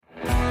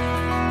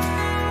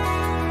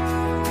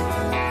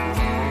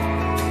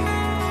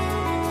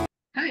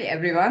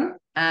everyone.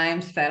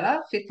 I'm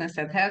Stella, fitness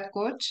and health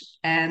coach,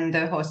 and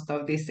the host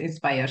of this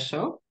Inspire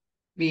show.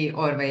 We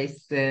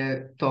always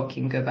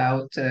talking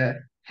about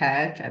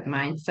health and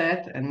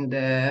mindset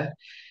and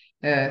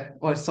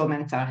also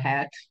mental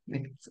health.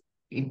 It's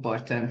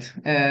important.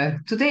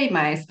 Today,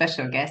 my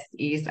special guest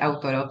is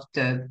author of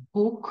the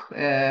book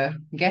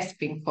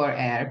Gasping for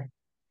Air.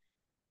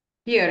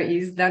 Here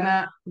is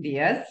Dana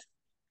Diaz.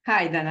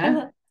 Hi, Dana.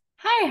 Hello.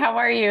 Hi, how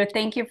are you?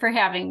 Thank you for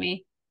having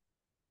me.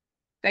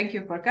 Thank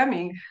you for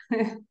coming.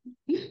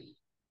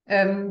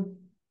 um,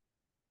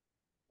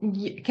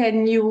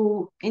 Can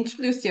you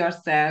introduce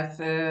yourself?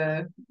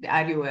 Are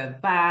you a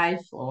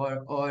wife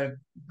or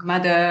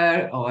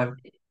mother, or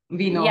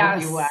we know you are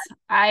Yes,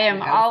 I am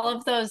yeah, all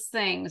of those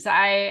things.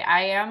 I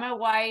am a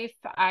wife.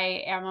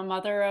 I am a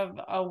mother of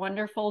a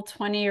wonderful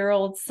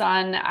 20-year-old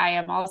son. I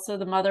am also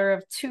the mother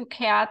of two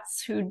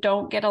cats who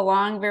don't get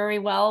along very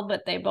well,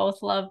 but they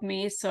both love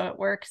me, so it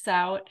works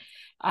out.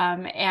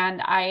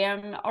 And I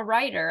am a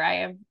writer.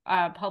 I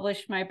have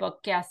published my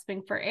book,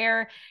 Gasping for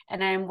Air,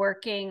 and I'm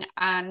working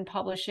on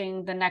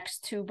publishing the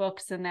next two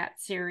books in that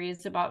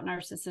series about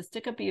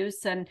narcissistic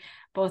abuse. And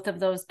both of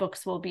those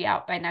books will be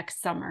out by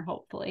next summer,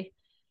 hopefully.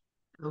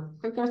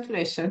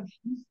 congratulations.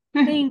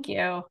 Thank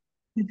you.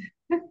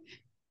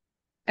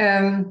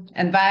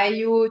 And why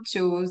you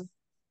choose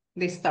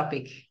this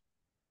topic?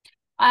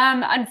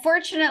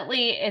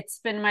 Unfortunately, it's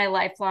been my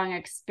lifelong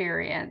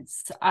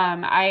experience.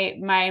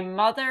 My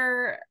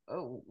mother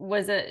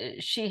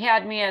she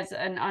had me as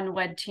an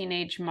unwed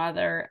teenage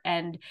mother,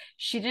 and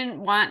she didn't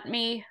want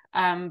me,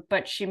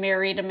 but she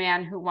married a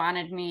man who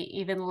wanted me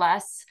even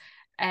less.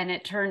 And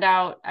it turned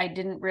out I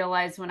didn't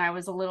realize when I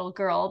was a little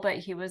girl, but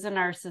he was a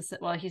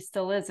narcissist. Well, he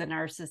still is a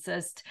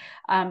narcissist,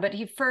 but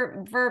he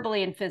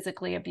verbally and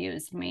physically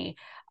abused me.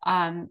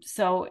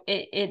 So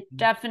it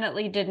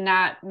definitely did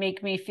not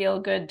make me feel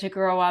good to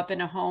grow up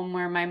in a home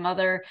where my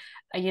mother,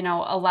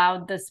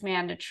 allowed this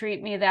man to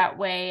treat me that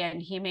way.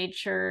 And he made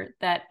sure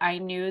that I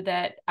knew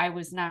that I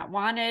was not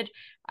wanted.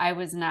 I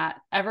was not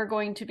ever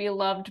going to be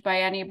loved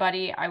by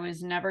anybody. I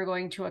was never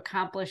going to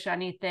accomplish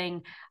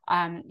anything.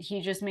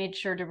 He just made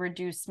sure to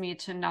reduce me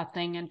to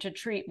nothing and to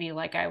treat me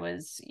like I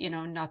was,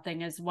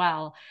 nothing as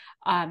well.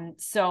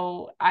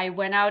 So I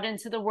went out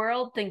into the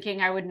world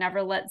thinking I would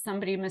never let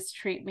somebody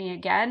mistreat me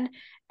again.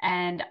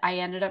 And I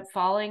ended up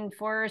falling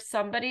for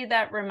somebody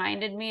that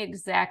reminded me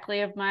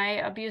exactly of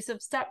my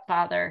abusive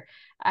stepfather.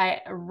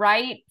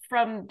 Right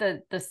from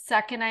the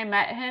second I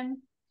met him,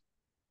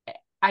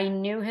 I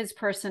knew his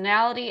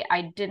personality.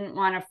 I didn't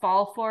want to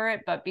fall for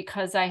it, but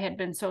because I had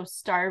been so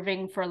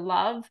starving for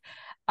love,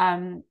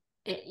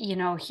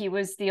 he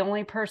was the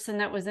only person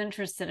that was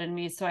interested in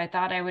me. So I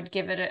thought I would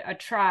give it a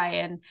try.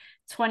 And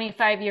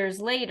 25 years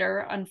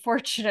later,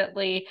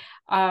 unfortunately,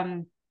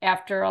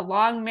 after a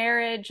long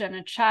marriage and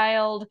a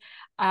child,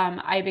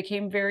 I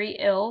became very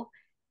ill.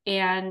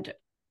 And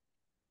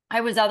I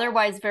was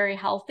otherwise very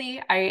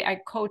healthy. I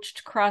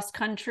coached cross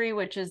country,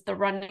 which is the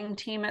running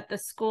team at the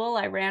school.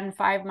 I ran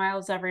 5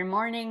 miles every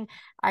morning.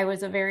 I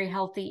was a very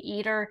healthy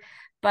eater,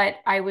 but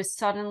I was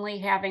suddenly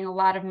having a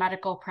lot of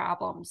medical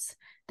problems.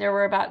 There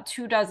were about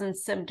 24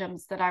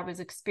 symptoms that I was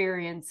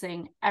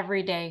experiencing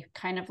every day,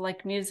 kind of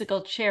like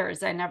musical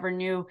chairs. I never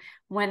knew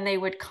when they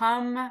would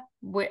come,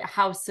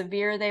 how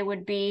severe they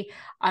would be,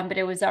 but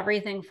it was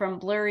everything from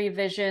blurry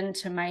vision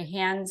to my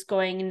hands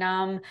going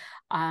numb,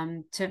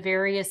 to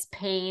various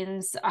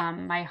pains.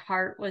 My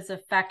heart was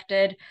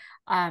affected.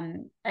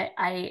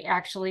 I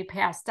actually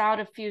passed out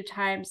a few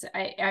times.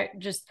 I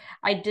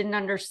didn't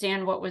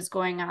understand what was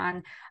going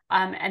on.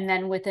 And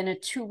then within a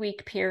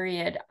 2-week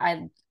period,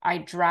 I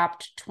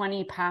dropped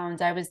 20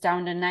 pounds. I was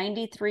down to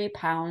 93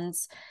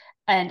 pounds,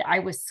 and I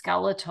was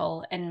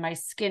skeletal, and my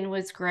skin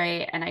was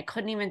gray, and I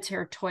couldn't even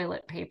tear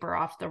toilet paper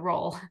off the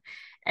roll.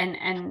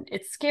 And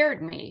it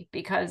scared me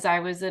because I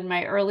was in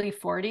my early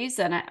 40s,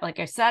 and like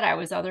I said, I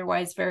was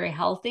otherwise very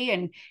healthy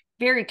and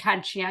very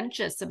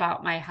conscientious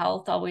about my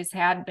health, always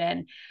had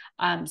been.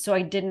 So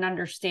I didn't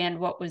understand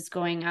what was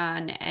going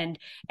on. And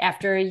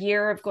after a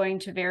year of going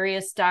to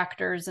various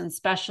doctors and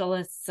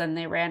specialists, and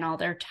they ran all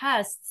their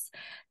tests,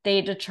 they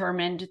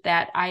determined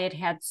that I had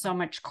had so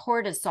much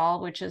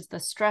cortisol, which is the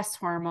stress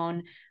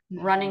hormone,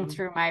 running Mhm.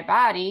 through my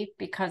body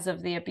because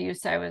of the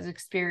abuse I was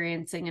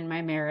experiencing in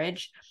my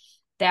marriage,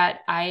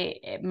 that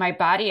my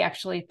body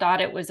actually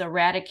thought it was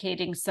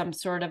eradicating some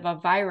sort of a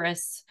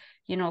virus,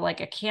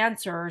 like a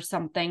cancer or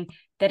something,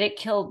 that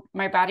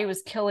my body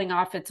was killing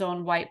off its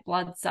own white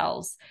blood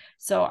cells.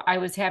 So I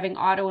was having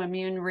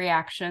autoimmune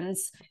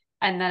reactions.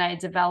 And then I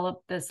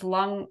developed this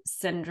lung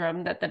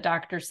syndrome that the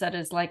doctor said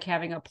is like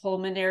having a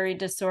pulmonary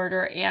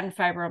disorder and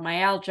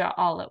fibromyalgia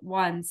all at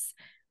once,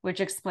 which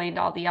explained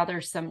all the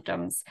other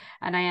symptoms.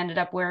 And I ended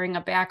up wearing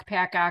a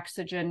backpack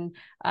oxygen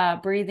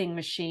breathing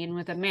machine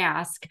with a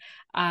mask,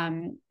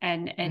 and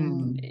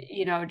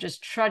Mm.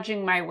 just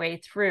trudging my way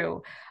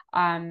through.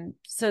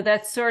 So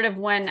that's sort of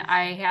when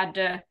I had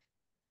to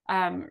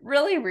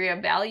really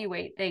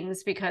reevaluate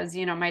things, because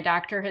my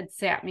doctor had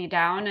sat me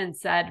down and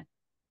said,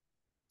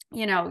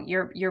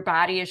 your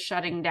body is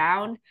shutting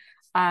down.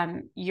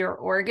 Your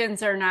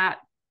organs are not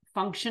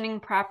functioning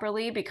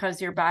properly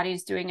because your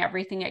body's doing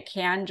everything it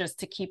can just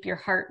to keep your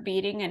heart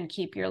beating and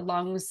keep your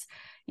lungs,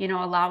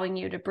 allowing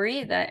you to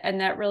breathe. And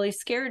that really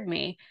scared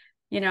me,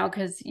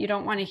 because you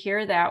don't want to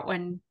hear that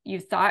when you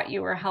thought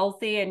you were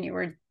healthy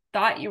and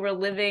thought you were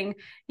living,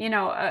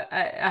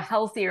 a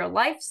healthier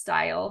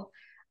lifestyle.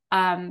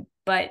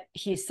 But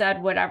he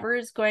said, whatever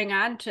is going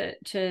on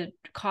to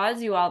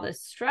cause you all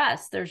this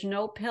stress, there's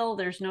no pill,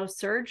 there's no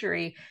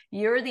surgery.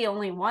 You're the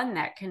only one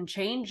that can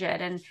change it.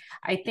 And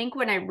I think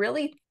when I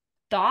really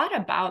thought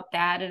about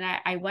that and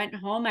I went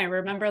home, I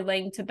remember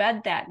laying to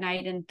bed that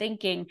night and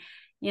thinking,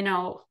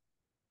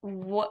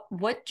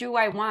 what do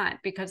I want?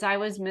 Because I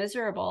was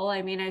miserable.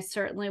 I mean, I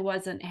certainly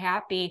wasn't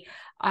happy,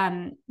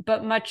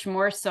 but much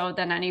more so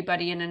than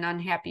anybody in an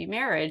unhappy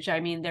marriage. I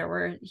mean,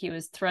 he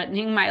was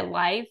threatening my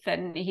life,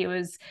 and he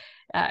was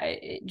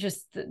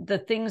just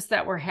the things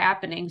that were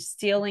happening,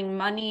 stealing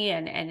money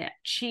and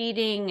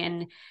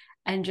cheating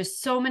and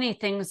just so many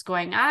things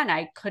going on.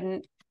 I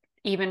couldn't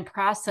even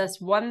process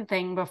one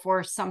thing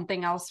before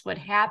something else would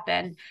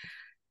happen.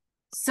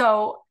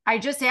 So I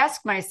just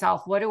asked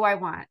myself, what do I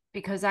want?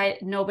 Because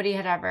nobody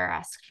had ever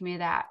asked me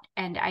that.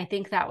 And I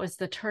think that was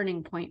the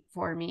turning point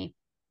for me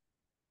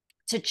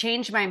to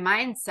change my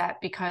mindset,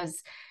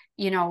 because,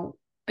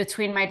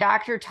 between my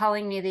doctor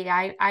telling me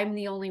that I'm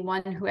the only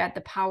one who had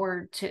the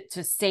power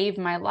to save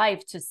my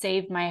life, to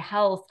save my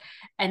health,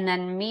 and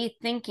then me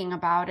thinking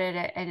about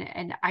it.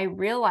 And I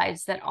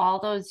realized that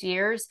all those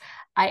years,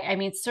 I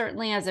mean,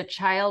 certainly as a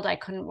child, I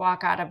couldn't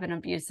walk out of an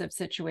abusive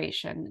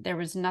situation. There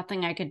was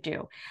nothing I could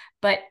do.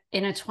 But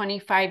in a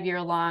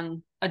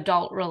 25-year-long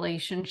adult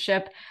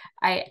relationship,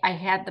 I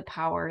had the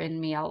power in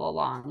me all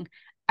along.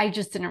 I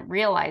just didn't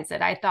realize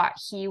it. I thought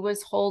he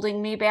was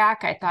holding me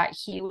back. I thought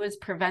he was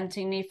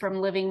preventing me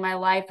from living my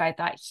life. I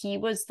thought he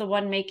was the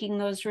one making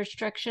those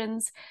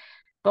restrictions.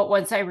 But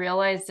once I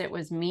realized it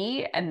was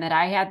me and that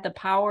I had the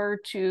power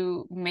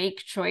to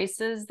make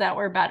choices that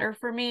were better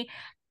for me,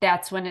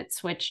 that's when it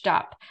switched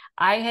up.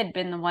 I had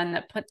been the one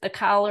that put the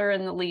collar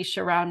and the leash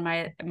around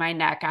my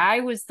neck. I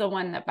was the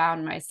one that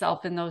bound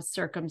myself in those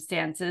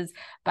circumstances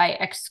by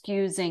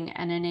excusing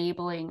and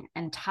enabling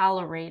and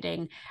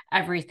tolerating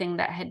everything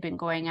that had been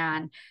going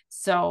on.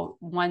 So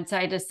once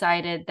I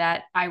decided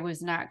that I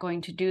was not going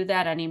to do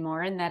that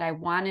anymore, and that I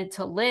wanted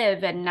to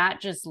live, and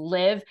not just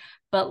live,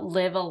 but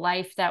live a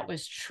life that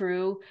was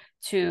true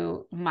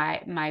to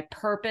my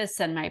purpose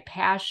and my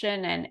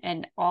passion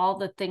and all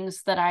the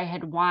things that I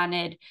had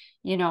wanted,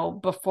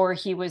 before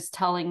he was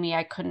telling me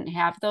I couldn't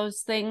have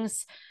those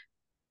things,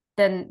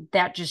 then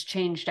that just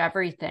changed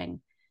everything.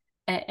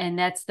 And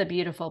that's the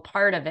beautiful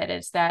part of it,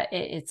 is that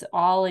it's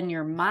all in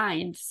your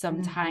mind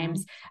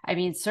sometimes. I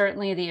mean,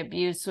 certainly the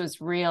abuse was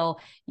real,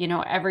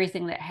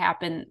 everything that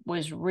happened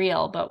was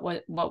real, but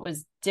what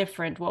was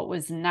different, what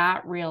was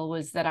not real,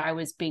 was that I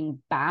was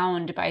being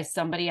bound by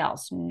somebody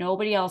else.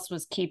 Nobody else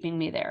was keeping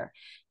me there.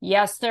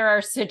 Yes, there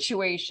are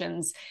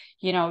situations,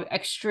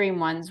 extreme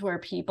ones, where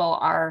people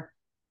are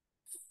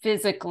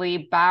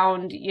physically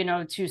bound,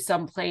 to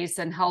some place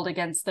and held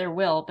against their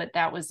will, but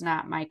that was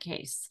not my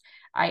case.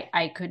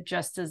 I could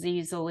just as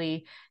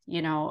easily,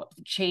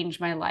 change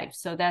my life.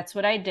 So that's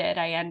what I did.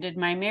 I ended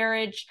my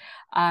marriage.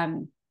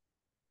 And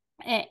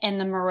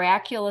the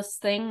miraculous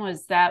thing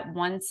was that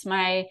once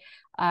my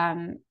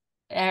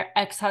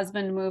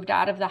ex-husband moved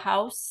out of the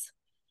house,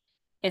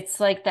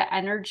 it's like the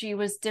energy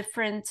was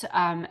different.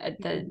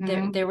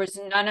 There was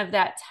none of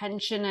that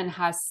tension and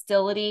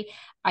hostility.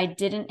 I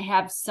didn't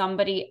have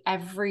somebody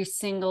every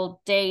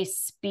single day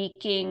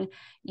speaking,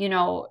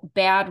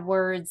 bad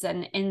words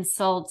and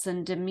insults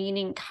and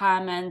demeaning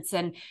comments.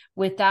 And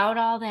without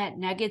all that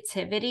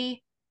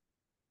negativity,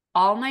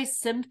 all my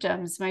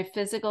symptoms, my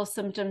physical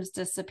symptoms,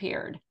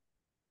 disappeared.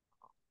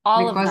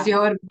 All of them. Because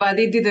your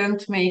body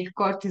didn't make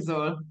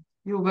cortisol.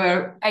 You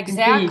were in peace.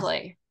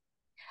 Exactly.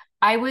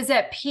 I was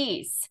at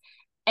peace.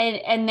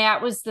 And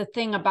that was the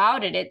thing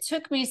about it. It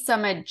took me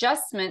some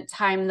adjustment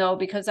time, though,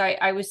 because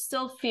I was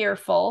still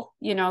fearful.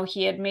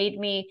 He had made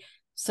me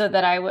so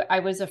that I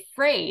was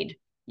afraid,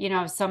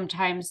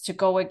 sometimes to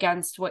go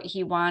against what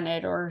he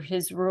wanted or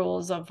his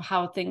rules of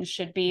how things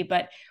should be.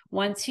 But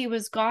once he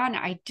was gone,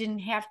 I didn't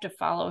have to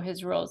follow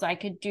his rules. I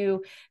could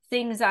do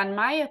things on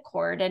my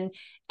accord. And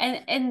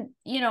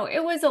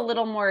it was a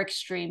little more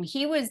extreme.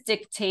 He was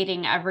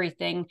dictating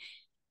everything.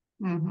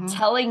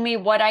 Telling me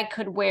what I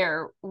could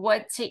wear,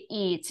 what to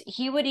eat.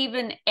 He would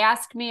even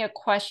ask me a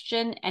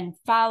question and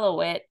follow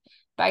it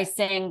by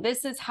saying,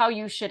 this is how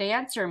you should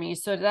answer me.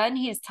 So then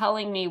he's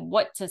telling me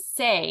what to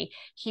say.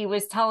 He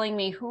was telling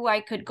me who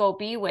I could go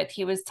be with.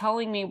 He was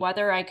telling me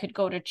whether I could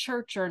go to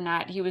church or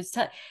not. He was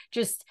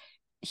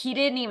he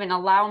didn't even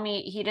allow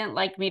me. He didn't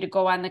like me to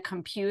go on the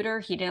computer.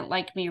 He didn't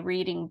like me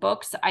reading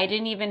books. I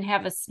didn't even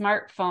have a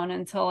smartphone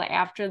until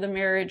after the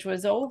marriage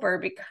was over,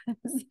 because,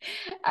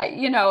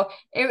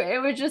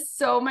 it was just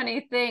so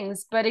many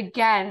things. But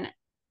again,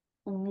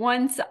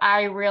 once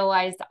I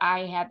realized I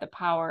had the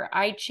power,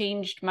 I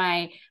changed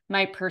my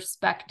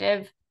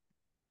perspective.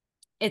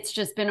 it's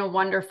just been a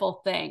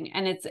wonderful thing.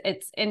 And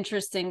it's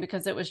interesting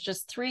because it was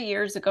just 3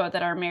 years ago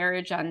that our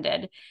marriage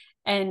ended.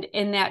 And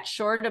in that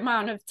short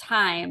amount of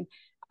time,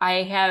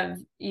 I have,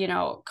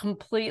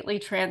 completely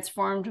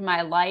transformed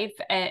my life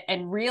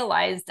and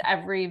realized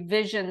every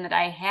vision that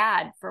I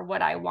had for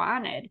what I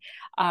wanted.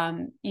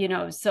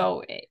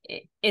 So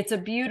it's a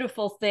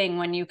beautiful thing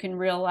when you can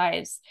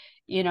realize,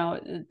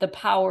 the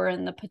power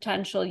and the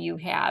potential you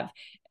have,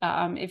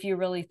 if you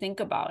really think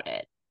about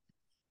it.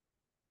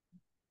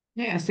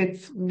 Yes,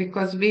 it's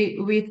because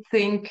we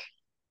think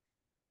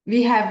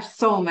we have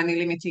so many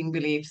limiting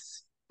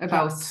beliefs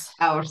about Yes.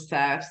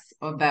 ourselves,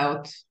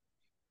 about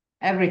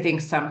everything.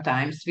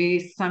 Sometimes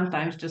we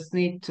sometimes just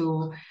need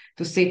to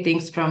see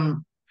things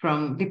from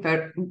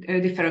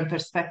different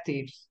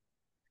perspectives.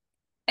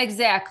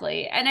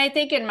 Exactly. And I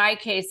think in my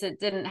case, it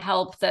didn't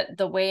help that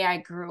the way I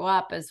grew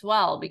up as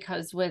well,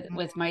 because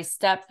with my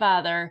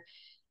stepfather,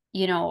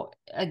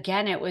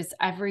 again, it was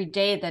every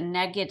day the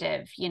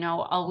negative,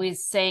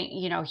 always saying,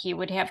 he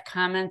would have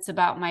comments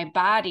about my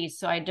body.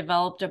 So I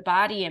developed a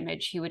body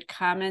image. He would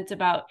comment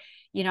about,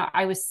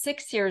 I was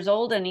 6 years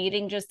old and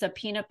eating just a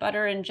peanut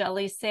butter and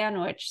jelly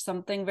sandwich,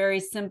 something very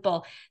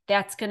simple.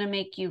 That's going to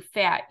make you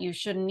fat. You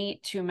shouldn't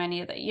eat too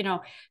many of that,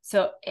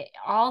 So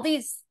all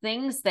these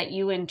things that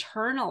you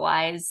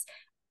internalize,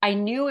 I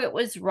knew it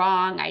was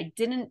wrong. I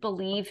didn't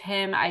believe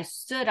him. I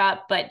stood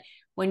up, but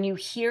when you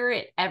hear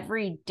it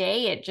every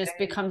day, it just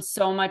becomes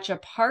so much a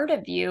part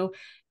of you,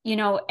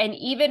 and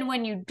even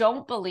when you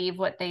don't believe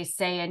what they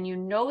say and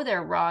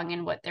they're wrong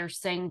in what they're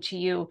saying to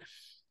you,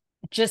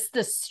 just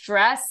the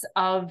stress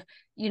of,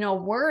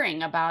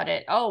 worrying about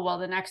it. Oh, well,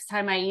 the next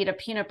time I eat a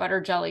peanut butter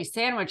jelly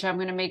sandwich, I'm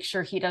going to make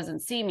sure he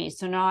doesn't see me.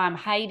 So now I'm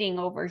hiding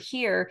over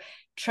here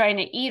trying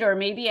to eat, or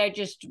maybe I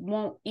just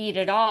won't eat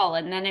at all.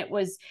 And then it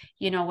was,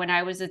 when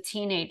I was a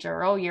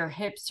teenager, oh, your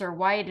hips are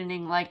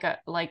widening like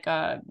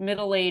a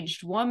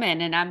middle-aged woman.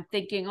 And I'm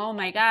thinking, oh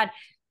my God,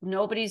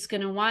 nobody's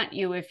going to want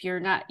you if you're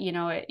not,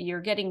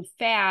 you're getting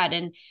fat.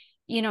 And,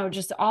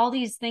 just all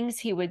these things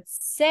he would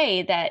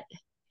say that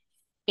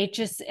it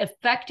just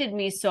affected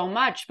me so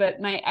much.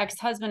 But my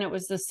ex-husband, it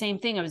was the same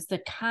thing. It was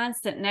the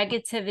constant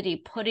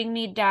negativity, putting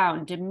me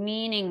down,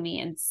 demeaning me,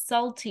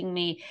 insulting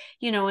me,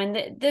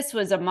 and this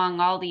was among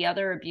all the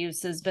other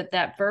abuses, but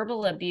that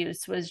verbal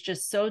abuse was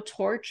just so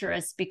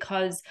torturous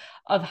because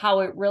of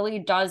how it really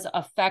does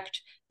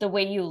affect the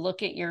way you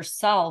look at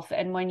yourself.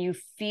 And when you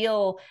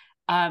feel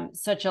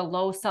such a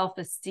low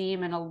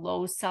self-esteem and a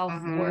low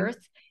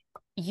self-worth,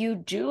 you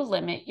do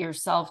limit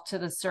yourself to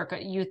the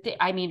circuit.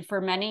 For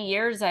many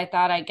years, I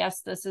thought, I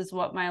guess this is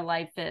what my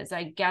life is.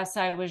 I guess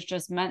I was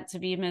just meant to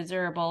be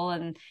miserable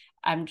and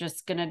I'm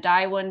just going to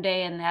die one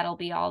day and that'll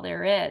be all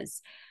there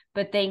is.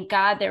 But thank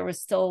God there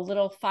was still a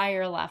little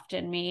fire left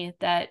in me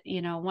that,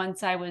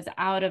 once I was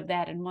out of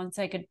that and once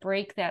I could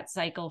break that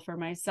cycle for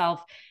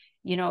myself,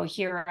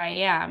 here I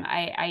am.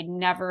 I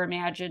never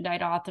imagined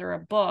I'd author a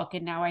book,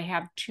 and now I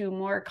have 2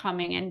 more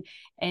coming,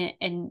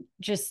 and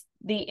just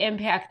the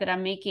impact that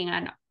I'm making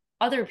on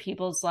other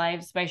people's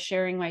lives by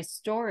sharing my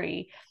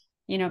story,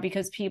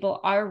 because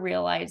people are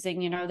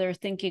realizing, they're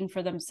thinking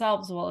for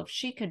themselves, well, if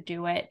she could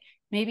do it,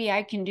 maybe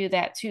I can do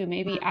that too.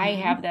 Maybe I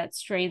have that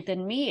strength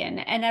in me,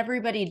 and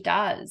everybody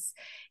does.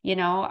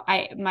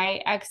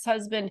 My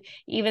ex-husband,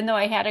 even though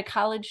I had a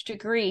college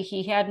degree,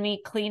 he had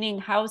me cleaning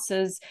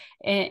houses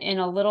in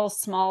a little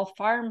small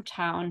farm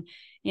town,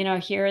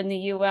 here in the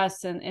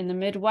US and in the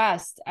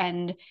Midwest.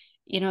 And,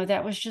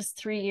 that was just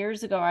 3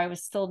 years ago. I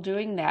was still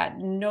doing that.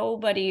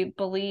 Nobody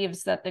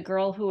believes that the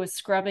girl who was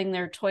scrubbing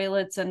their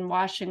toilets and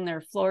washing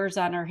their floors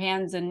on her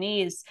hands and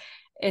knees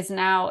is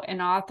now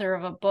an author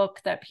of a book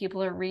that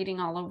people are reading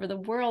all over the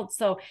world.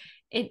 So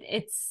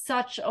it's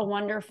such a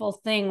wonderful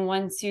thing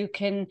once you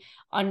can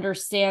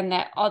understand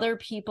that other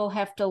people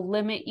have to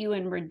limit you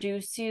and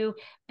reduce you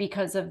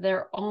because of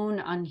their own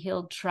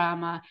unhealed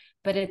trauma,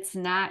 but it's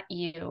not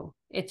you.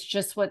 It's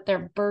just what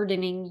they're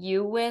burdening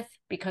you with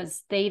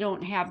because they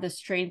don't have the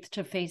strength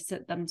to face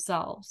it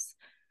themselves.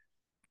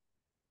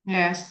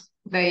 Yes,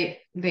 they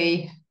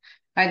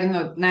I don't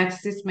know,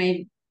 narcissists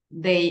may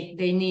they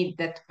need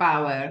that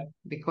power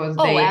because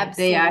Oh, they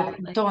are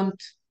absolutely.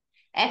 don't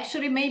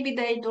actually maybe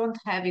they don't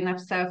have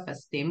enough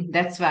self-esteem.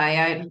 That's why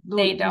I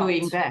They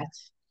doing don't. that.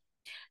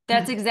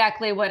 That's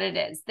exactly what it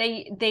is.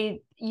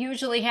 They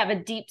usually have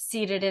a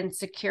deep-seated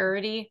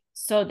insecurity,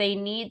 so they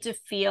need to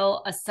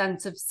feel a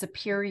sense of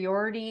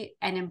superiority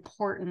and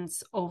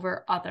importance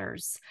over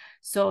others.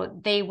 So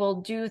they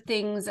will do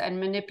things and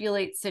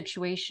manipulate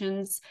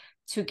situations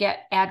to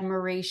get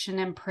admiration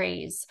and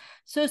praise.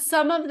 So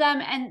some of them,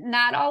 and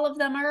not all of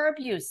them, are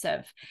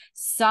abusive.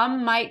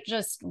 Some might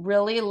just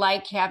really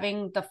like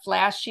having the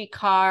flashy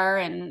car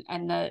and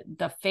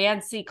the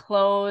fancy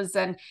clothes,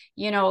 and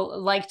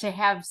like to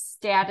have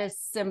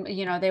status,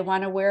 they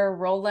want to wear a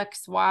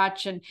Rolex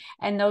watch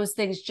and those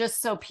things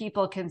just so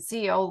people can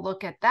see, oh,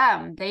 look at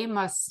them, they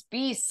must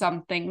be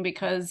something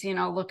because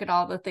look at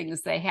all the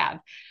things they have.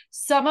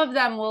 Some of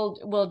them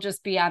will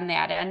just be on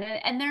that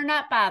and they're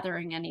not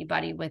bothering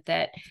anybody with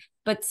it.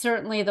 But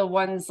certainly the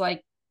ones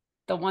like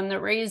the one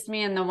that raised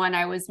me and the one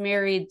I was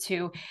married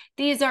to,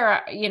 these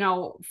are, you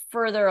know,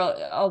 further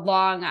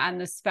along on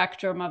the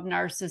spectrum of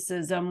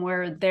narcissism,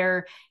 where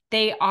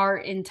they are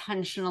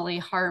intentionally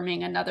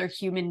harming another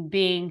human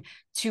being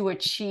to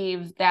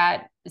achieve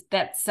that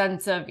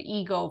sense of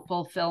ego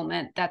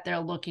fulfillment that they're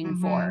looking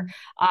for.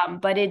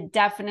 But it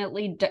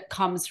definitely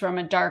comes from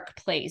a dark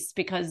place,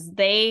 because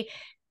they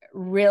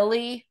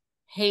really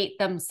hate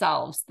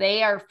themselves.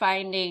 They are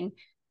finding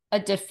a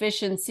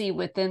deficiency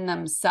within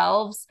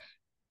themselves,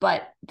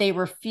 but they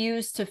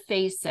refuse to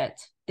face it.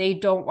 They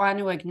don't want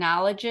to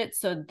acknowledge it.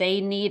 So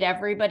they need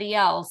everybody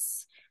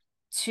else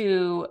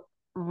to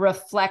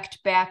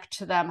reflect back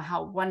to them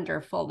how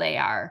wonderful they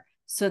are,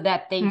 so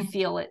that they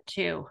feel it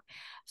too.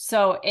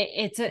 So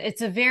it's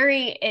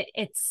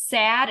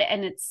sad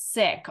and it's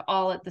sick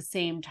all at the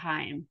same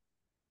time.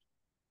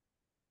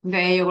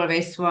 They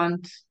always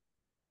want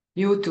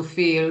you to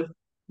feel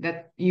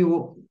that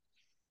you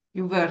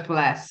worth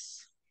less.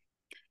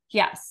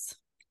 Yes,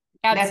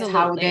 That's how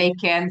absolutely. they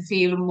can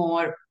feel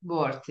more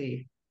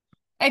worthy.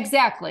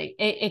 Exactly.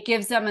 It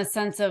gives them a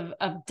sense of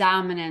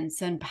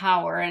dominance and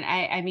power. And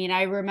I mean,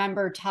 I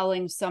remember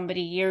telling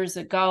somebody years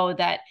ago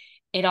that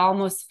it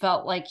almost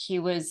felt like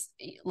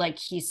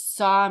he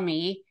saw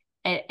me,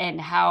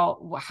 and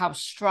how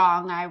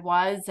strong I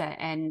was,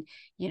 and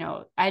you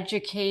know,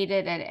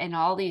 educated, and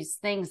all these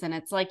things. And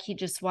it's like he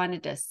just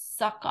wanted to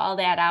suck all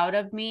that out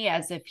of me,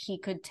 as if he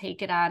could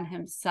take it on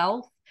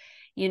himself,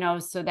 you know,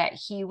 so that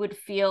he would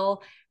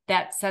feel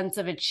that sense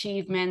of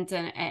achievement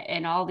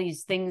and all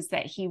these things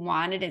that he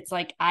wanted. It's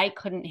like I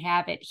couldn't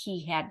have it,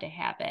 he had to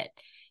have it,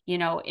 you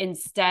know,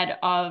 instead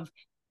of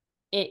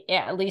it,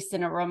 at least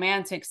in a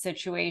romantic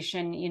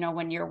situation, you know,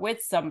 when you're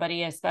with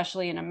somebody,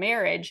 especially in a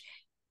marriage,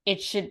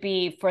 it should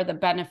be for the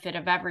benefit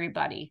of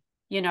everybody.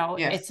 You know,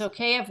 it's Yes.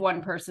 okay if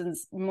one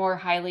person's more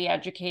highly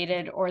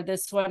educated, or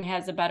this one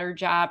has a better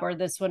job, or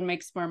this one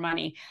makes more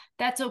money.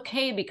 That's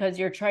okay, because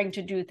you're trying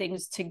to do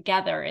things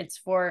together. It's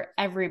for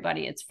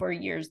everybody. It's for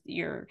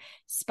your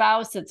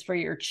spouse, it's for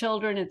your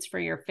children, it's for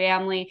your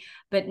family.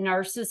 But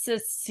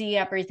narcissists see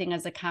everything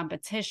as a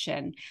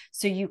competition.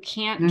 So you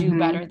can't do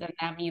better than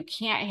them. You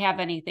can't have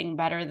anything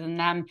better than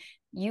them.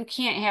 You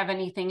can't have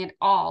anything at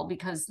all,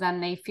 because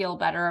then they feel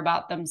better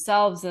about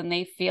themselves and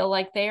they feel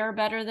like they are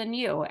better than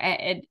you.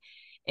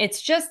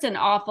 It's just an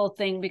awful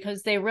thing,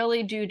 because they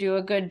really do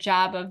a good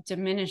job of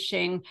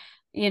diminishing,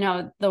 you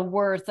know, the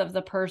worth of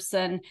the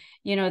person,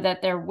 you know,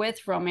 that they're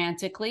with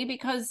romantically.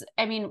 Because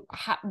I mean,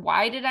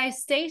 why did I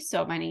stay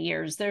so many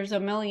years? There's a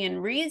million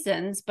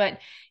reasons, but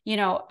you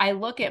know, I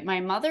look at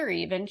my mother,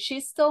 even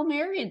she's still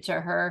married to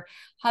her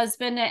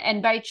husband,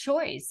 and by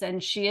choice,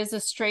 and she is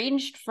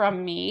estranged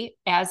from me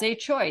as a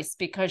choice,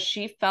 because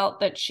she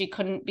felt that she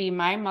couldn't be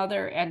my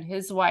mother and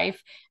his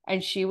wife,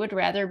 and she would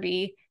rather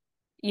be,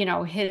 you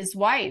know, his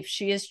wife.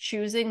 She is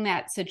choosing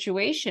that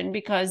situation,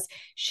 because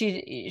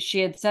she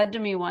had said to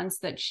me once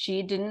that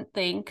she didn't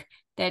think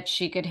that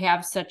she could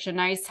have such a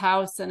nice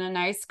house and a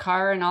nice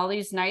car and all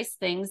these nice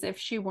things if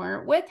she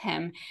weren't with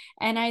him.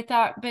 And I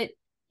thought, but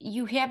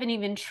you haven't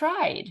even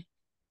tried,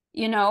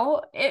 you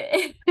know.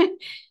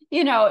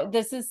 You know,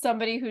 this is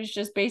somebody who's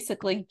just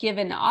basically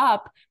given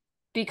up,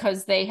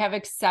 because they have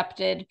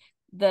accepted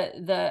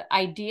the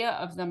idea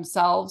of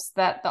themselves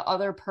that the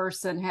other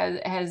person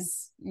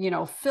has you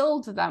know,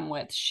 filled them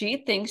with.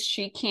 She thinks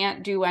she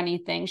can't do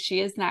anything, she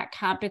is not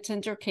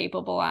competent or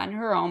capable on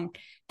her own,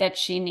 that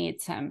she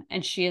needs him,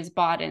 and she has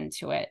bought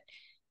into it.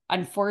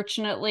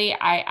 Unfortunately,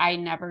 I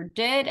never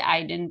did.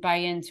 I didn't buy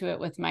into it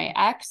with my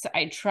ex.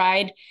 I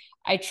tried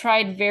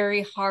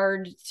very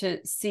hard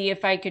to see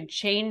if I could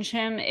change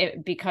him,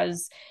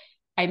 because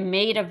I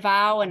made a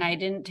vow and I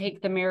didn't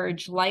take the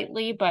marriage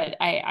lightly. But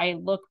I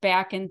look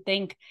back and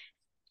think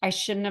I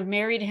shouldn't have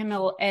married him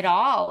at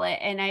all.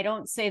 And I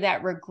don't say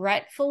that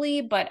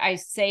regretfully, but I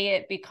say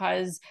it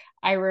because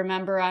I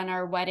remember on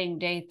our wedding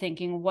day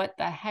thinking, what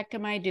the heck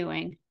am I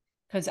doing?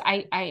 Because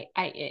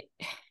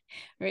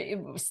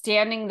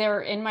standing there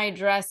in my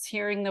dress,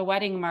 hearing the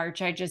wedding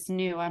march, I just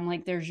knew. I'm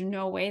like, there's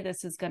no way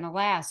this is going to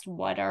last.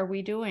 What are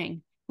we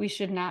doing? We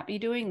should not be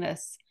doing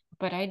this.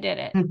 But I did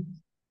it.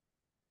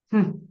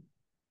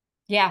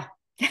 Yeah.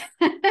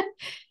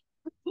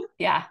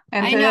 Yeah, I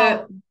And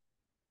know.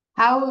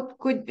 how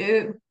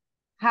could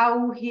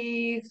how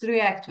he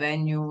react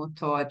when you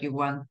told you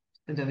want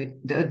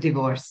the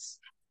divorce?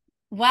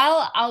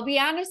 Well, I'll be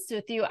honest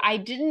with you.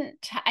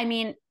 I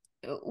mean,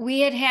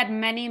 we had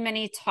many,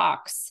 many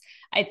talks.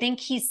 I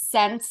think he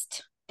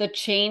sensed the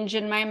change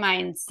in my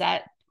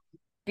mindset,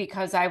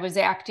 because I was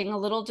acting a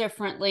little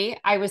differently.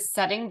 I was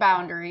setting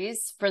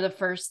boundaries for the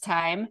first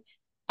time.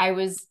 I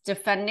was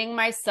defending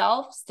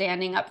myself,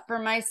 standing up for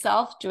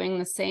myself, doing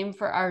the same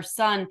for our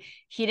son.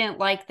 He didn't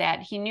like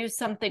that. He knew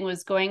something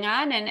was going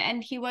on,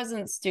 and he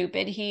wasn't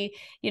stupid. You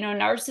know,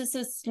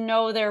 narcissists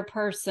know their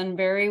person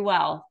very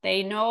well.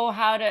 They know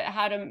how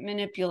to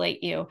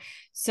manipulate you.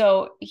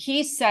 So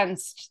he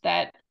sensed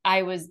that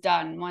I was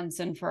done once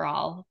and for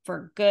all,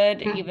 for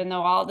good, even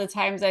though all the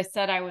times I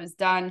said I was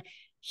done,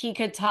 he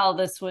could tell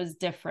this was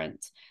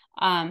different.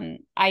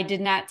 I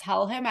did not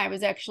tell him. I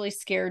was actually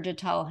scared to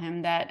tell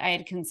him that I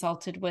had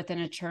consulted with an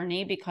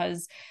attorney,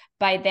 because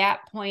by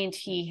that point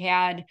he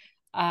had,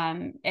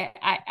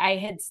 I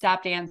had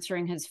stopped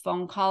answering his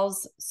phone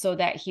calls, so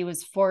that he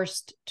was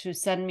forced to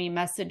send me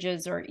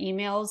messages or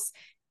emails,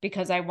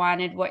 because I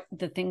wanted what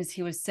the things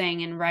he was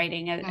saying in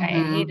writing. I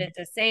hated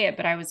to say it,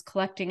 but I was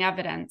collecting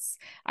evidence.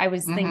 I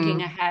was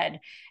thinking ahead,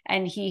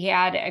 and he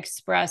had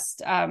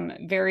expressed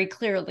very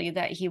clearly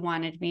that he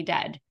wanted me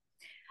dead.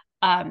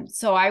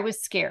 So I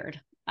was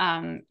scared.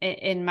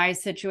 In my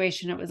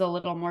situation, it was a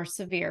little more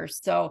severe.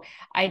 So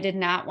I did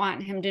not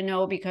want him to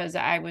know, because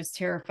I was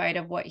terrified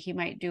of what he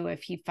might do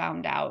if he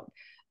found out.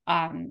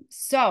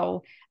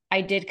 So I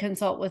did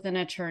consult with an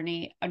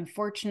attorney.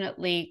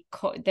 Unfortunately,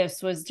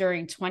 this was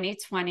during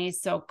 2020.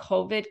 So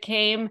COVID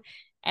came,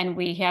 and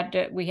we had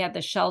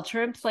the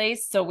shelter in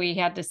place. So we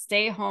had to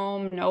stay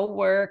home, no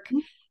work.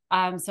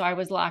 So I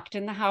was locked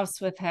in the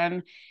house with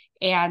him.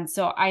 And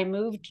so I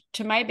moved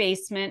to my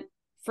basement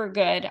for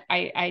good.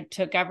 I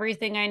took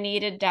everything I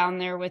needed down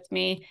there with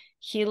me.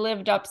 He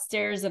lived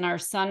upstairs, and our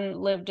son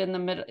lived in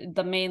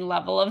the main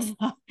level of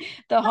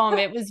the home.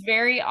 It was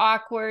very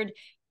awkward,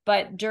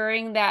 but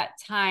during that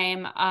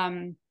time,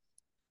 I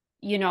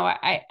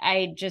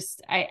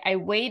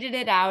waited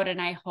it out,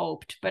 and I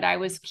hoped, but I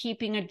was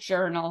keeping a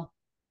journal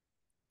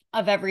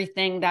of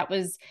everything that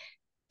was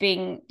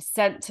being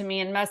sent to me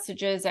in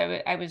messages.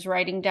 I was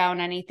writing down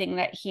anything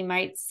that he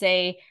might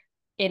say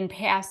in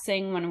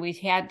passing when we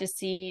had to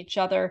see each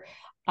other,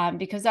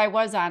 because I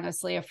was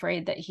honestly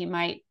afraid that he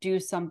might do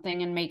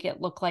something and make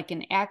it look like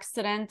an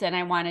accident. And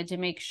I wanted to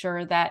make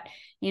sure that,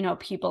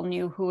 people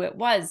knew who it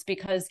was,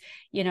 because,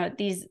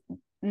 these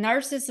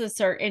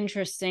narcissists are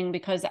interesting,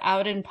 because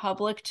out in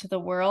public to the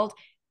world,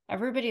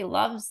 everybody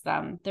loves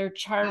them. They're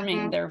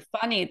charming, they're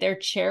funny, they're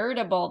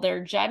charitable,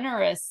 they're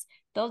generous.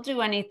 They'll do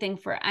anything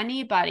for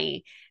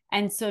anybody.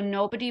 And so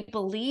nobody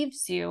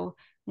believes you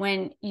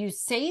when you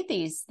say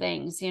these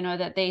things,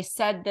 that they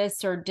said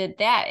this or did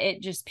that.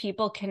 It just,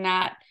 people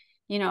cannot,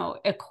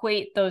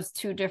 equate those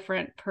two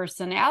different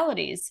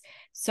personalities.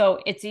 So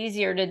it's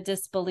easier to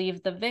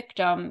disbelieve the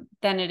victim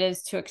than it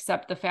is to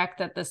accept the fact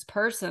that this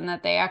person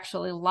that they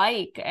actually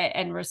like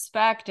and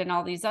respect and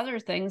all these other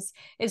things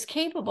is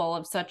capable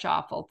of such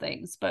awful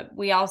things. But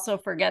we also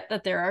forget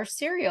that there are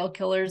serial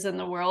killers in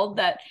the world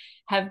that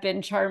have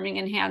been charming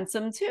and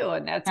handsome too.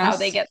 And that's how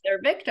they get their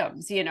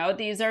victims.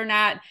 These are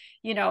not,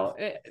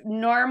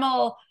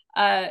 normal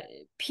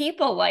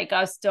people like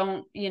us.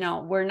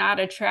 We're not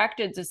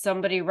attracted to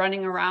somebody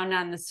running around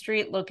on the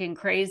street looking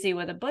crazy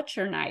with a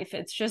butcher knife.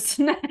 It's just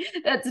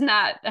that's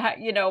not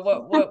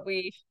what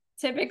we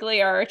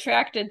typically are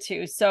attracted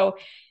to. So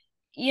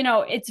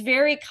it's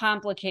very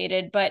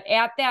complicated, but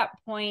at that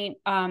point,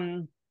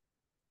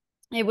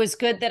 it was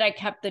good that I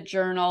kept the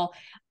journal.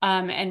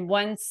 And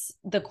once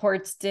the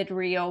courts did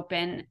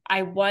reopen,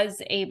 I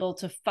was able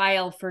to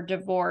file for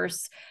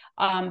divorce.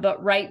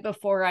 But right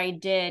before I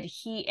did,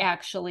 he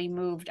actually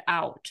moved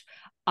out.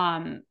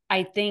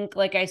 I think,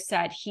 like I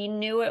said, he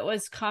knew it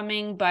was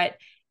coming, but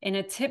in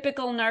a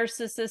typical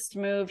narcissist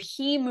move,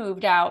 he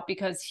moved out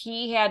because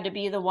he had to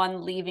be the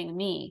one leaving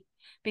me,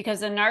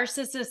 because a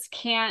narcissist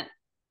can't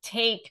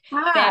take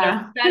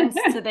that offense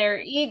to their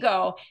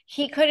ego.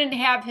 He couldn't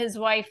have his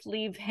wife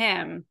leave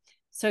him,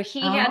 so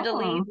he had to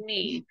leave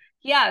me.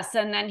 Yes.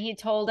 And then he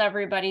told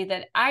everybody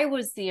that I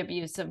was the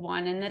abusive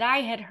one and that I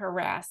had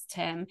harassed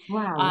him.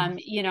 Wow.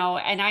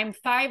 And I'm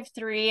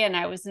 5'3" and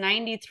I was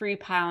 93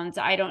 pounds.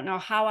 I don't know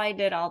how I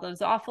did all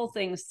those awful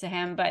things to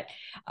him, but,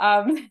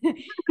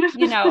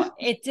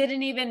 it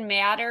didn't even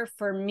matter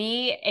for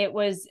me. It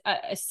was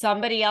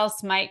somebody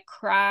else might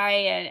cry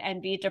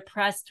and be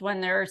depressed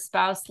when their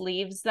spouse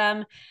leaves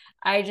them.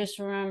 I just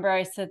remember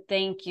I said,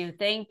 thank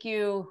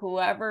you,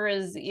 whoever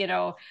is,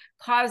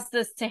 caused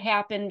this to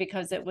happen,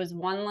 because it was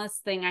one less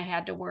thing I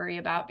had to worry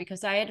about,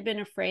 because I had been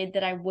afraid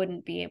that I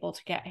wouldn't be able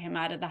to get him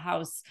out of the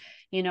house,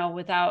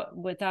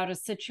 without a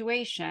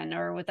situation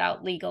or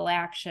without legal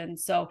action.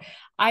 So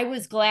I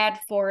was glad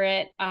for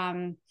it.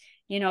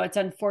 It's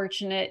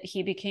unfortunate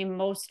he became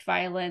most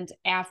violent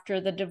after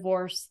the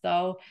divorce,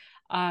 though.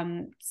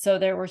 So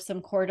there were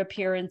some court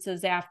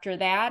appearances after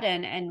that,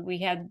 and we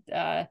had,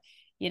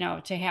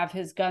 to have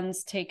his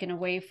guns taken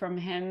away from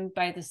him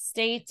by the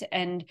state.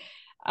 And,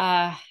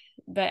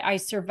 but I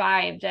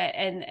survived,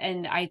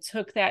 and I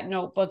took that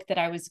notebook that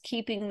I was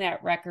keeping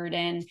that record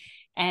in,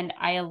 and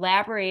I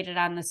elaborated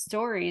on the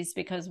stories,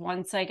 because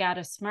once I got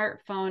a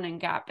smartphone and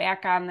got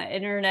back on the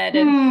internet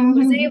and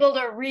was able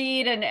to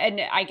read,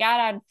 and I got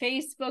on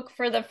Facebook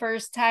for the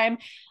first time,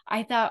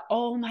 I thought,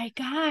 oh my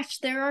gosh,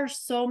 there are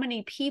so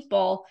many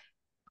people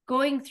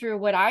going through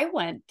what I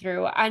went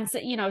through, and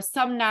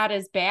some not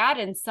as bad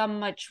and some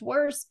much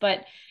worse.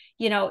 But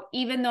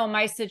even though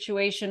my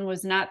situation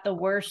was not the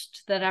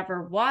worst that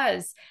ever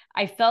was,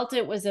 I felt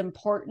it was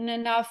important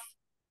enough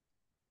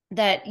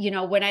that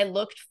when I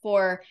looked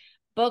for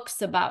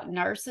books about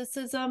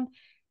narcissism,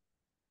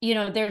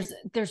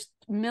 there's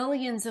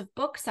millions of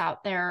books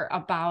out there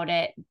about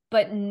it,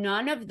 but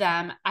none of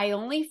them, I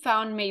only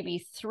found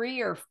maybe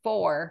 3 or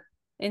 4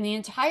 in the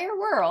entire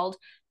world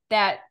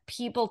that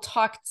people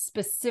talked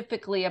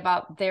specifically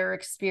about their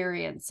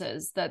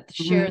experiences, that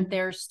shared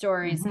their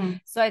stories.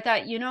 So I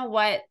thought, you know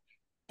what?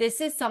 This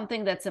is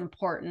something that's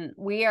important.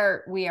 We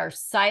are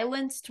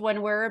silenced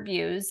when we're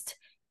abused,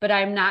 but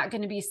I'm not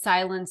going to be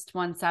silenced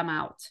once I'm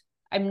out.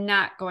 I'm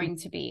not going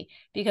to be,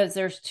 because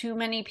there's too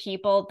many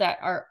people that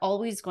are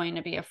always going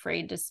to be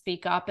afraid to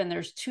speak up. And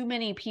there's too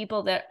many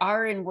people that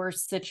are in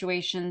worse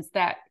situations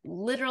that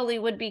literally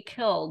would be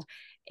killed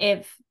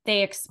if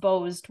they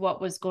exposed what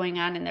was going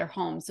on in their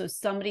home. So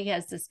somebody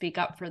has to speak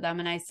up for them.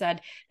 And I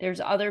said, there's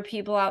other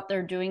people out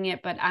there doing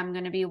it, but I'm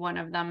going to be one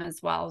of them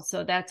as well.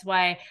 So that's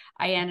why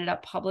I ended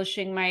up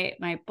publishing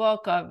my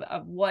book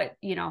of what,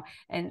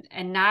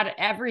 and not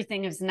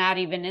everything is not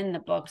even in the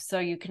book. So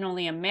you can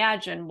only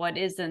imagine what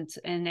isn't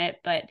in it.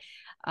 But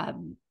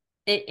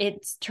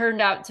it's turned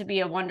out to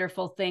be a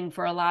wonderful thing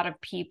for a lot of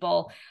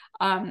people,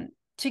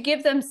 to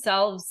give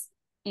themselves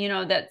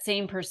that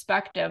same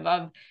perspective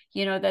of,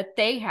 that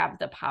they have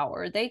the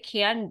power, they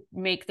can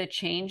make the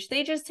change.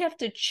 They just have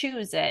to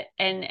choose it.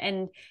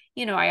 And,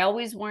 I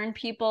always warn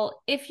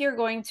people, if you're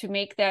going to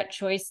make that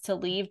choice to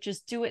leave,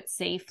 just do it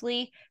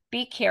safely,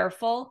 be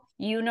careful.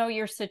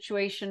 Your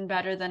situation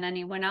better than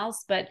anyone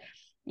else. But,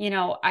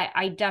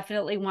 I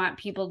definitely want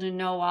people to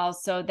know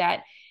also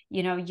that,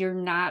 you're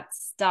not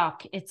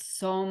stuck. It's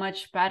so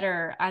much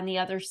better on the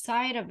other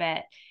side of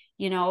it,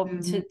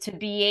 to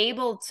be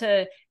able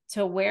to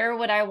wear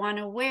what I want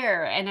to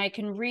wear, and I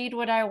can read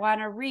what I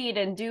want to read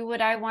and do what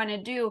I want to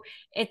do.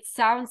 It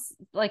sounds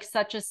like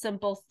such a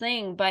simple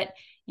thing, but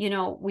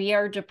we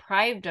are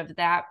deprived of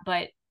that.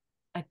 But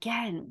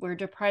again, we're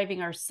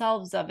depriving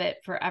ourselves of it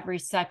for every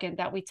second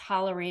that we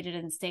tolerate it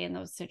and stay in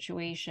those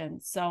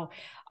situations. So,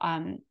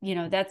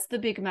 that's the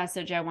big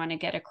message I want to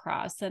get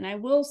across. And I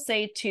will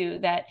say too,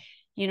 that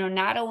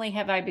not only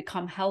have I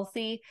become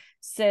healthy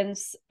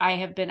since I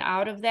have been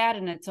out of that,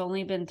 and it's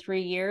only been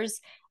 3 years,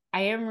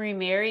 I am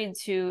remarried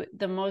to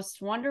the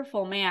most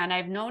wonderful man.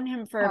 I've known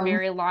him for a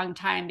very long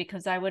time,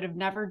 because I would have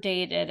never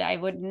dated. I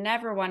would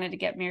never wanted to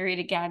get married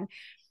again.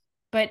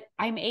 But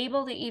I'm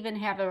able to even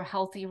have a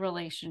healthy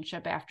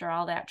relationship after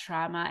all that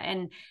trauma.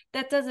 And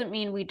that doesn't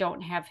mean we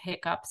don't have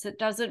hiccups. It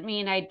doesn't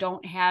mean I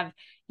don't have,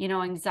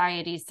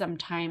 anxiety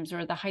sometimes,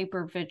 or the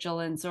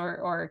hypervigilance,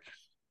 or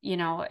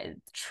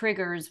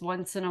triggers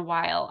once in a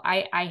while.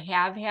 I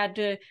have had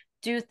to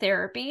do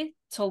therapy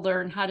to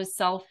learn how to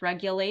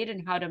self-regulate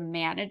and how to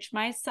manage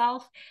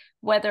myself,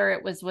 whether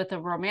it was with a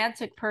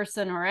romantic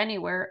person or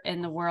anywhere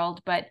in the world.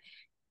 But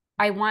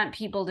I want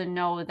people to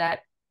know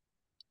that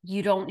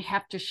you don't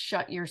have to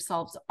shut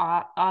yourselves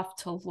off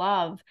to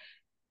love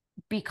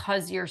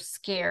because you're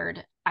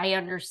scared. I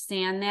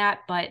understand that,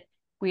 but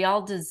we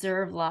all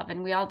deserve love,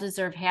 and we all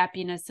deserve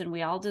happiness, and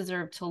we all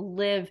deserve to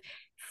live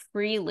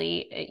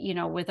freely,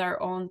 with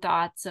our own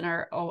thoughts and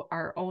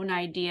our own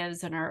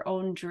ideas and our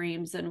own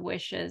dreams and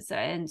wishes.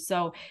 And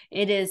so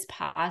it is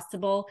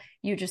possible.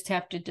 You just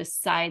have to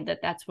decide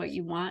that that's what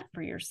you want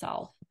for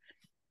yourself.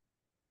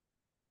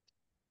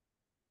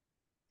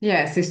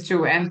 Yes, it's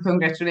true. And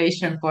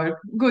congratulations for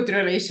good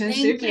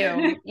relationship.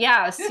 Thank you.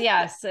 Yes.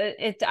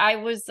 I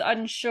was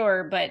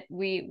unsure, but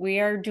we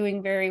are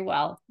doing very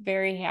well.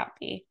 Very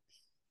happy.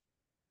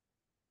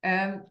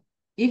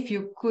 If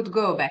you could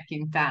go back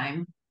in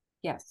time,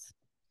 Yes.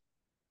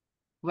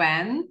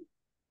 when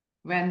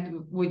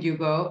would you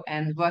go,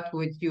 and what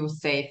would you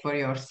say for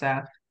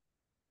yourself?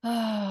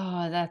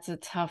 Oh, that's a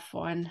tough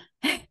one.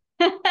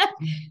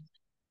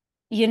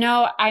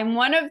 I'm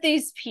one of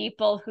these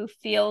people who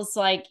feels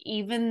like,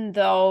 even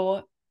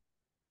though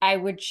I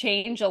would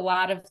change a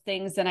lot of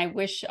things, and I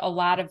wish a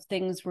lot of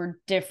things were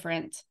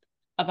different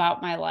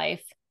about my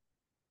life,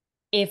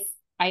 if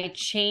I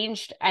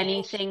changed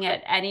anything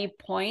at any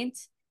point,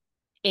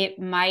 it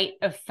might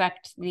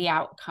affect the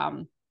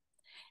outcome.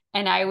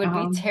 And I would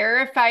be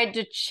terrified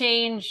to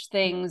change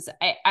things.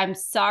 I'm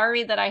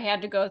sorry that I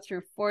had to go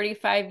through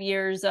 45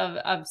 years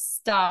of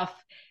stuff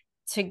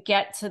to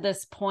get to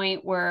this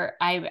point where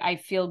I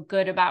feel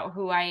good about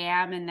who I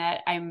am, and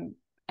that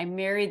I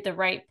married the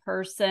right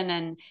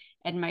person,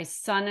 and my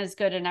son is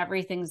good, and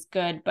everything's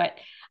good. But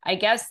I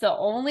guess the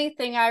only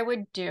thing I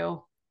would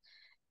do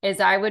is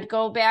I would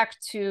go back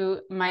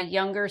to my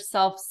younger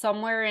self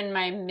somewhere in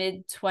my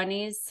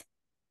mid-20s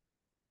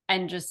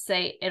and just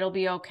say, it'll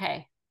be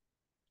okay.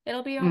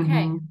 It'll be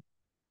okay.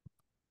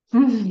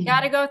 You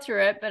got to go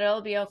through it, but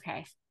it'll be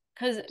okay.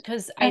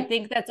 Because I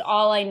think that's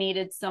all I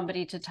needed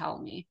somebody to tell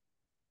me.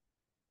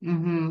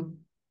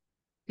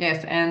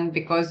 Yes, and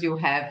because you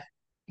have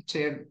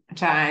a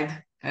child.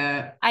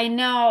 I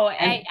know.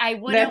 I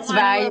wouldn't want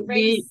to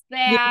erase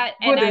that.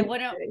 And I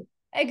wouldn't.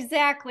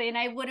 Exactly. And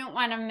I wouldn't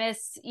want to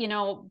miss,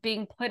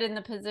 being put in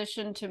the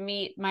position to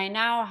meet my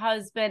now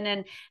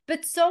husband,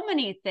 but so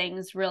many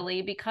things,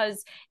 really,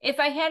 because if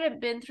I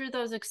hadn't been through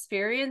those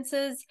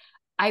experiences,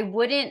 I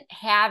wouldn't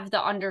have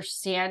the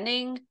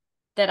understanding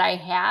that I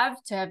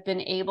have to have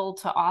been able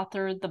to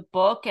author the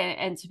book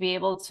and to be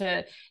able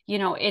to,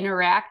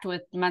 interact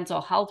with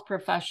mental health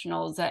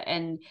professionals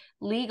and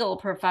legal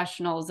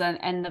professionals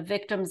and the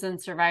victims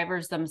and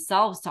survivors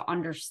themselves to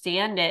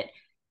understand it,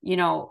 in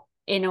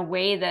a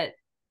way that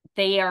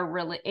they are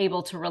really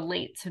able to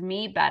relate to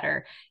me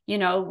better.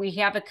 We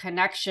have a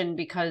connection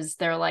because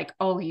they're like,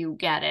 oh, you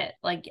get it.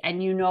 Like,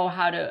 and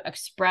how to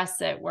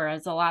express it.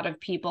 Whereas a lot of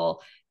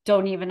people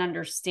don't even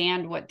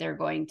understand what they're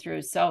going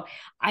through. So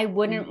I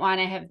wouldn't want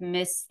to have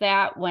missed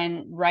that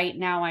when right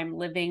now I'm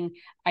living,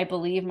 I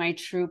believe, my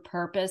true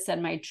purpose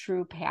and my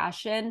true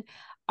passion.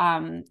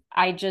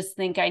 I just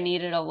think I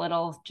needed a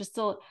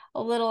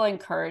little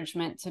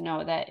encouragement to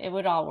know that it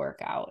would all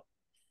work out.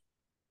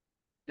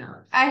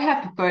 I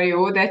happy for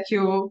you that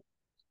you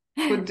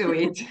could do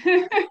it.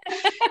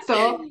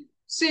 So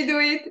she do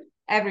it,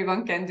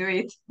 everyone can do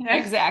it.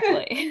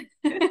 Exactly.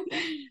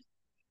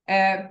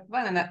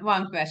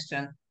 One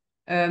question.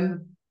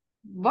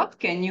 What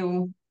can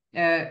you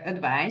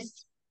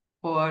advise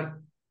for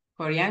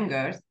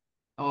younger,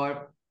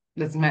 or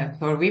doesn't matter,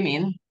 for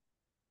women?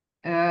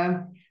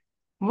 Uh,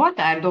 what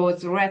are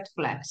those red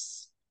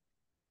flags?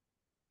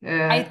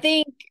 I Uh,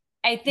 think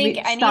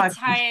with start.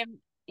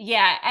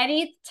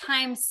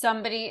 anytime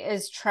somebody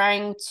is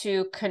trying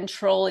to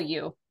control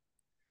you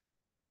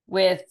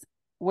with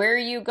where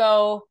you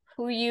go,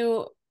 who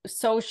you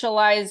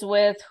socialize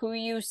with, who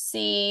you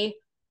see,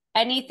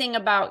 anything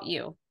about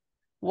you,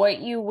 what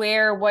you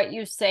wear, what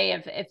you say.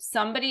 If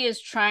somebody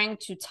is trying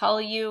to tell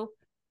you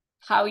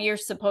how you're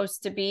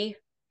supposed to be,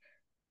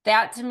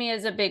 that to me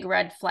is a big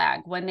red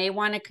flag when they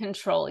want to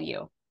control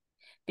you.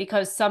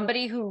 Because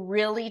somebody who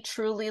really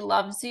truly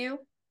loves you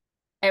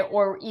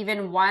or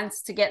even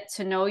wants to get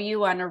to know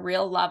you on a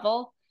real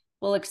level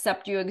will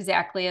accept you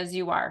exactly as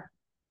you are.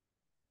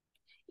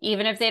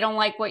 Even if they don't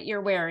like what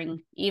you're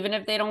wearing, even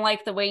if they don't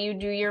like the way you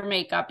do your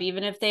makeup,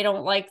 even if they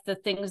don't like the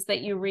things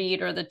that you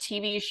read or the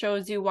TV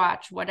shows you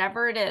watch,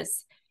 whatever it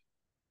is,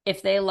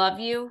 if they love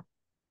you,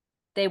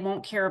 they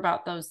won't care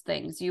about those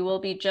things. You will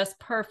be just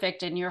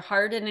perfect in your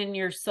heart and in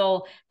your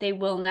soul. They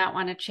will not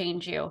want to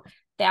change you.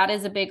 That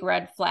is a big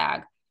red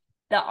flag.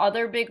 The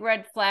other big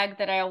red flag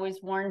that I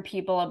always warn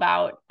people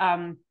about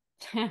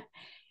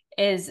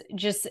is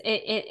just,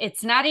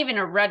 it's not even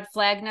a red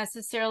flag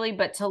necessarily,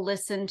 but to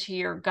listen to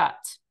your gut.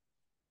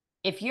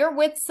 If you're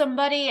with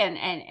somebody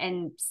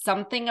and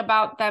something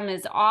about them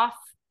is off,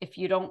 if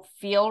you don't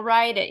feel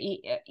right,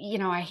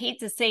 I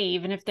hate to say,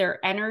 even if their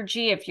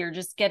energy, if you're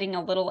just getting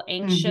a little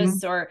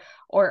anxious or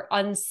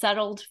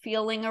unsettled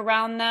feeling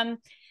around them,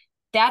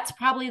 that's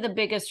probably the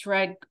biggest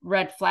red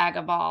flag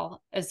of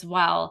all as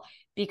well.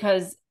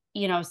 Because,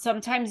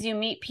 sometimes you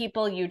meet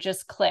people, you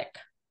just click.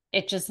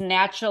 It just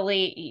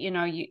naturally,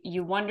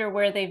 you wonder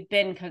where they've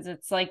been, because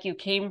it's like you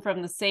came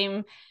from the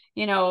same,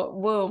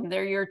 womb.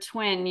 They're your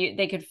twin.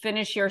 They could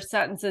finish your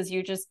sentences.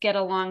 You just get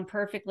along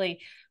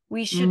perfectly.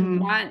 We should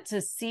want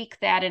to seek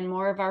that in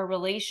more of our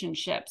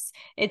relationships.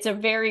 It's a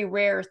very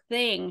rare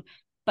thing,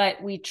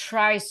 but we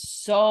try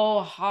so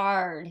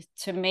hard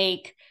to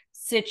make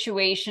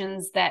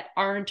situations that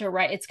aren't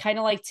right. It's kind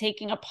of like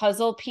taking a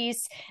puzzle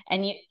piece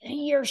and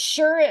you're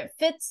sure it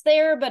fits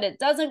there, but it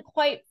doesn't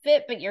quite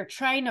fit, but you're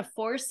trying to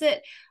force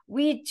it.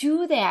 We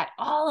do that.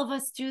 All of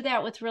us do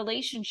that with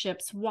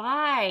relationships.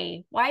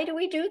 Why do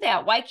we do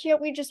that? Why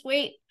can't we just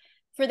wait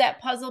for that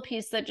puzzle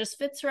piece that just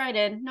fits right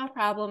in? No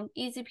problem.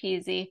 Easy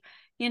peasy.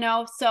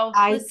 So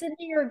listen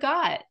to your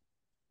gut.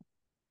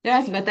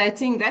 Yes, but I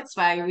think that's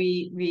why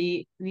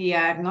we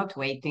are not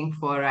waiting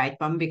for right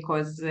one,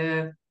 because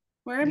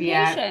We're we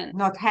are impatient.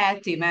 not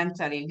healthy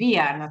mentally. We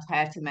are not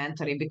healthy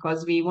mentally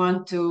because we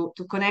want to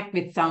connect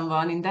with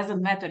someone. It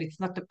doesn't matter. It's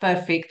not the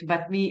perfect,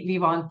 but we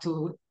want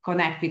to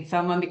connect with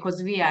someone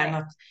because we are Right.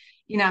 not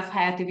enough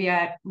healthy. We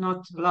are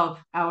not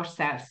love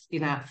ourselves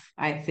enough,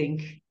 I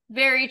think.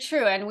 Very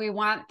true. And we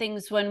want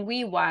things when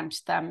we want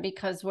them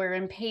because we're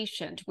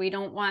impatient. We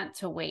don't want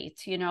to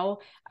wait.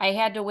 I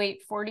had to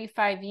wait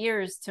 45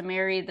 years to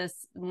marry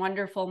this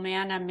wonderful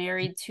man I'm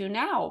married to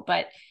now.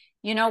 But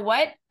you know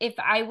what? If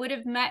I would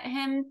have met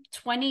him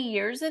 20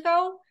 years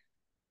ago,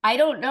 I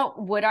don't know,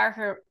 would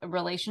our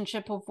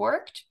relationship have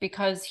worked?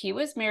 Because he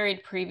was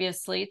married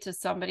previously to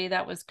somebody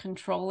that was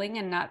controlling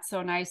and not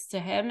so nice to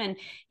him. And,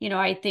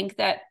 I think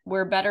that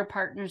we're better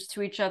partners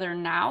to each other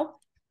now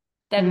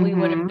than we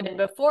would have been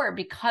before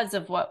because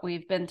of what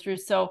we've been through.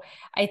 So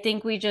I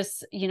think we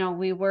just,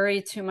 we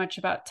worry too much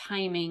about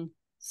timing.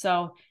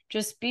 So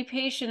just be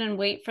patient and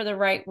wait for the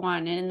right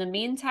one. And in the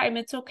meantime,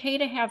 it's okay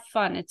to have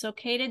fun. It's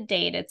okay to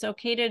date. It's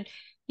okay to,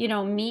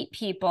 meet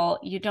people.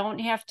 You don't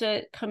have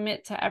to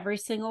commit to every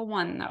single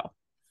one, though.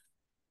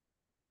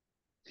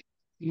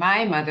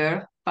 My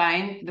mother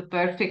find the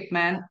perfect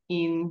man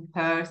in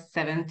her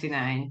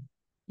 79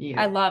 I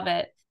year. love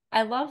it.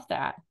 I love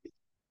that.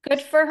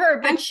 Good for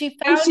her, but And, she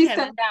and found him,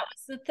 and that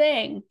was the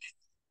thing.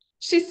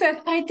 she said,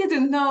 I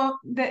didn't know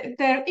that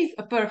there is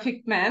a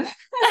perfect man.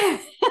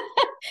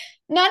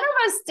 None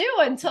of us do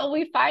until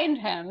we find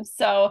him.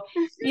 So,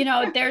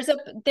 there's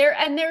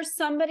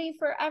somebody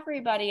for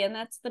everybody. And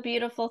that's the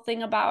beautiful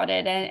thing about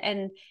it.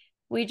 And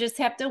we just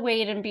have to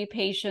wait and be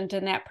patient.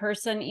 And that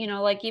person,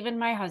 like even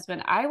my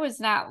husband, I was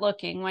not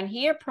looking. When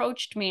he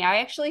approached me, I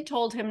actually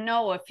told him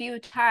no a few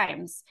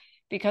times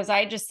because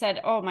I just said,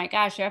 oh my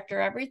gosh,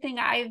 after everything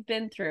I've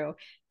been through,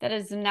 that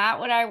is not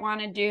what I want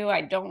to do.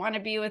 I don't want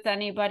to be with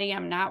anybody.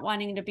 I'm not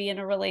wanting to be in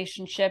a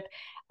relationship.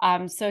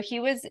 So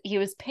he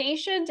was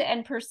patient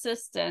and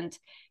persistent,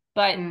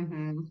 but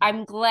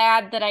I'm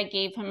glad that I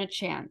gave him a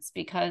chance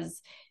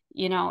because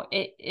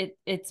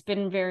it's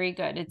been very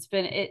good. It's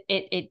been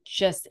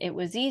it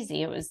was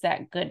easy. It was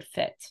that good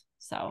fit.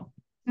 So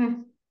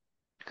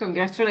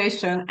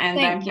Congratulations, and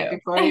I'm thank you.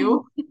 happy for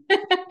you.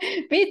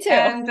 Me too.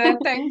 And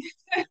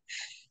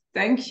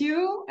thank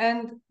you.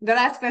 And the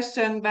last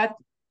question, but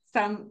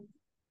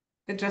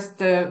just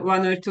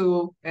one or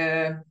two.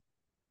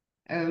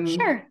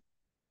 Sure.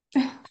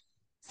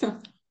 So,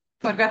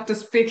 forgot to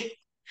speak.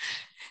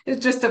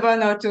 It's just a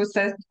one or two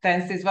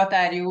sentences. What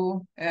are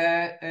you?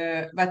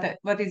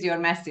 What is your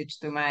message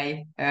to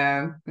my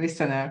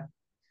listener?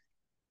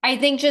 I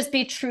think just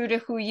be true to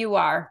who you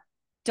are.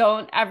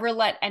 Don't ever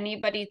let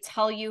anybody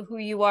tell you who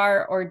you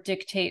are or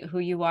dictate who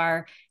you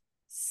are.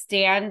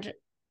 Stand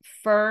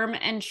firm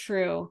and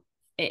true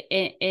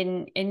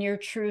in your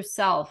true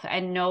self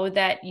and know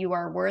that you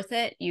are worth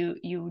it.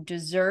 You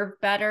deserve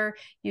better.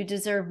 You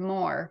deserve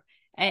more.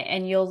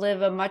 And you'll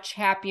live a much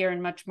happier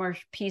and much more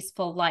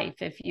peaceful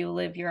life if you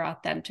live your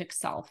authentic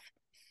self.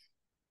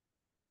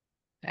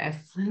 Yes.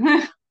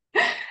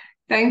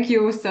 Thank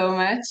you so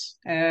much.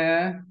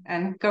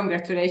 And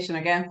congratulations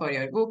again for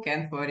your book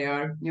and for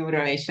your new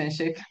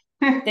relationship.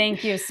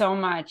 Thank you so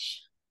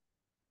much.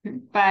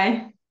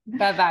 Bye.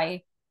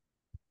 Bye-bye.